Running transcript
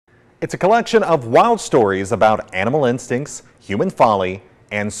It's a collection of wild stories about animal instincts, human folly,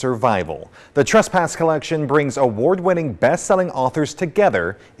 and survival. The Trespass collection brings award-winning best-selling authors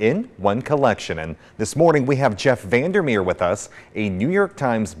together in one collection. And this morning we have Jeff VanderMeer with us, a New York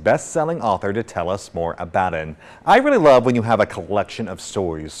Times best-selling author, to tell us more about it. And I really love when you have a collection of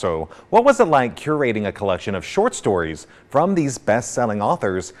stories. So what was it like curating a collection of short stories from these best-selling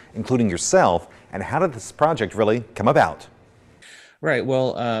authors, including yourself, and how did this project really come about? Right.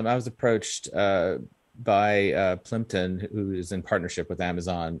 Well, I was approached by Plimpton, who is in partnership with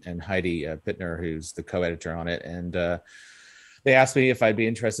Amazon, and Heidi Pittner, who's the co-editor on it. And they asked me if I'd be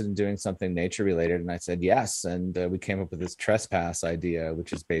interested in doing something nature related. And I said yes. And we came up with this trespass idea,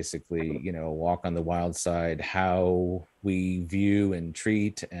 which is basically, a walk on the wild side, how we view and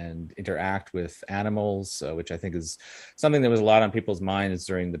treat and interact with animals, which I think is something that was a lot on people's minds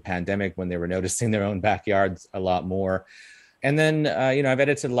during the pandemic when they were noticing their own backyards a lot more. And then, I've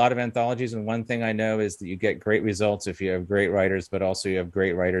edited a lot of anthologies, and one thing I know is that you get great results if you have great writers, but also you have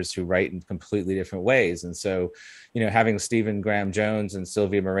great writers who write in completely different ways. And so, having Stephen Graham Jones and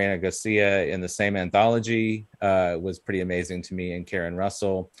Sylvia Moreno Garcia in the same anthology was pretty amazing to me, and Karen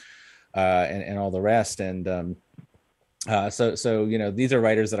Russell and all the rest. And these are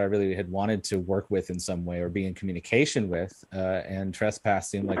writers that I really had wanted to work with in some way or be in communication with, and Trespass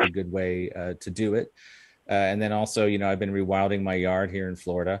seemed like a good way to do it. And then also, I've been rewilding my yard here in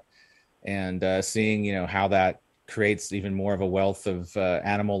Florida, and seeing, how that creates even more of a wealth of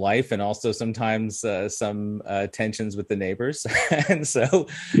animal life, and also sometimes some tensions with the neighbors. And so,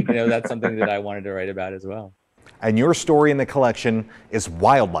 that's something that I wanted to write about as well. And your story in the collection is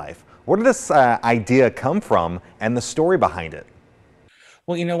wildlife. Where did this idea come from and the story behind it?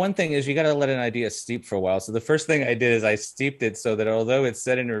 Well, one thing is you got to let an idea steep for a while. So the first thing I did is I steeped it so that although it's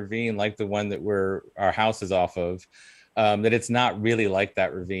set in a ravine like the one that our house is off of, that it's not really like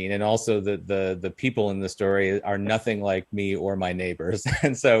that ravine. And also that the people in the story are nothing like me or my neighbors.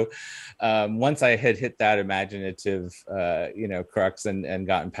 And so once I had hit that imaginative, crux and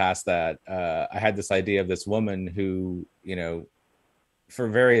gotten past that, I had this idea of this woman who, for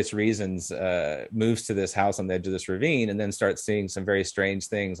various reasons, moves to this house on the edge of this ravine, and then starts seeing some very strange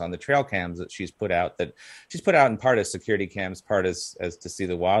things on the trail cams that she's put out in part as security cams, part as to see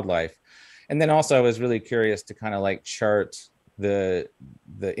the wildlife. And then also I was really curious to kind of like chart the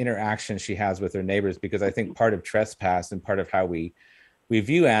interaction she has with her neighbors, because I think part of Trespass and part of how we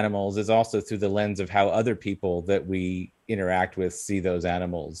view animals is also through the lens of how other people that we interact with see those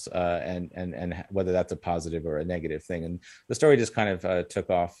animals, and whether that's a positive or a negative thing. And the story just kind of took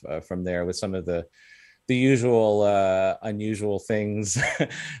off from there with some of the usual unusual things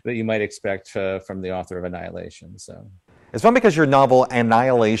that you might expect from the author of Annihilation. So It's fun because your novel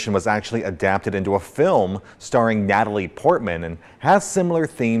Annihilation was actually adapted into a film starring Natalie Portman and has similar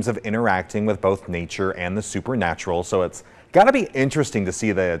themes of interacting with both nature and the supernatural. So it's got to be interesting to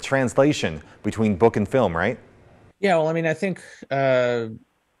see the translation between book and film, right? yeah, well, I mean, I think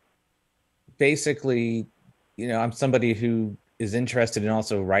basically, I'm somebody who is interested in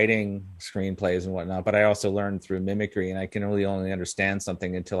also writing screenplays and whatnot, but I also learned through mimicry, and I can really only understand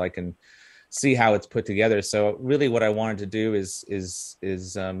something until I can see how it's put together. So really what I wanted to do is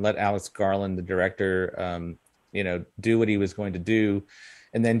let Alex Garland, the director, do what he was going to do,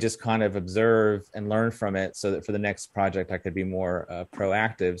 and then just kind of observe and learn from it, so that for the next project I could be more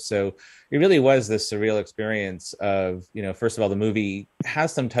proactive. So it really was this surreal experience of, first of all, the movie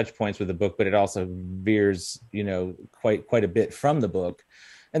has some touch points with the book, but it also veers, quite a bit from the book.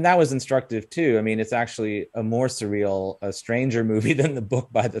 And that was instructive too. I mean, it's actually a more surreal, a stranger movie than the book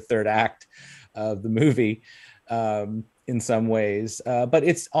by the third act of the movie. In some ways, but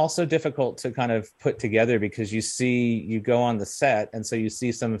it's also difficult to kind of put together, because you go on the set, and so you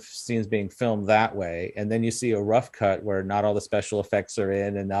see some scenes being filmed that way, and then you see a rough cut where not all the special effects are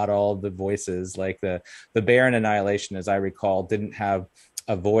in and not all the voices. Like the bear in Annihilation, as I recall, didn't have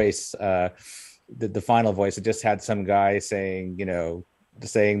a voice, the final voice. It just had some guy saying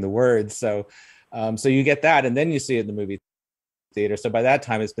the words. So you get that, and then you see it in the movie theater. So by that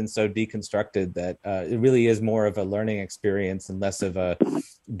time it's been so deconstructed that it really is more of a learning experience and less of a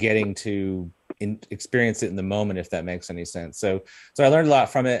getting to experience it in the moment, if that makes any sense. So I learned a lot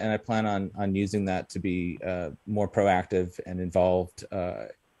from it, and I plan on using that to be more proactive and involved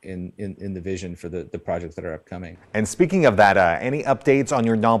in the vision for the projects that are upcoming. And speaking of that, any updates on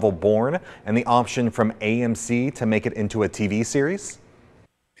your novel Born and the option from AMC to make it into a TV series?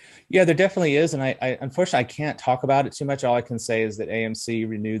 Yeah, there definitely is. And I unfortunately, I can't talk about it too much. All I can say is that AMC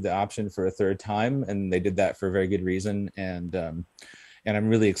renewed the option for a third time, and they did that for a very good reason. And and I'm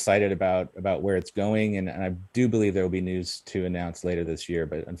really excited about where it's going. And I do believe there will be news to announce later this year,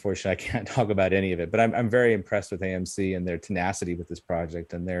 but unfortunately I can't talk about any of it. But I'm very impressed with AMC and their tenacity with this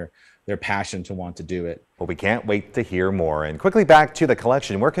project and their passion to want to do it. Well, we can't wait to hear more. And quickly back to the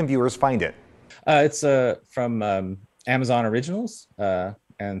collection, where can viewers find it? It's from Amazon Originals,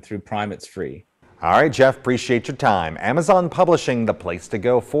 and through Prime it's free. All right, Jeff, appreciate your time. Amazon Publishing, the place to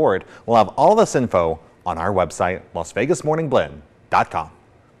go for it. We'll have all this info on our website, LasVegasMorningBlend.com.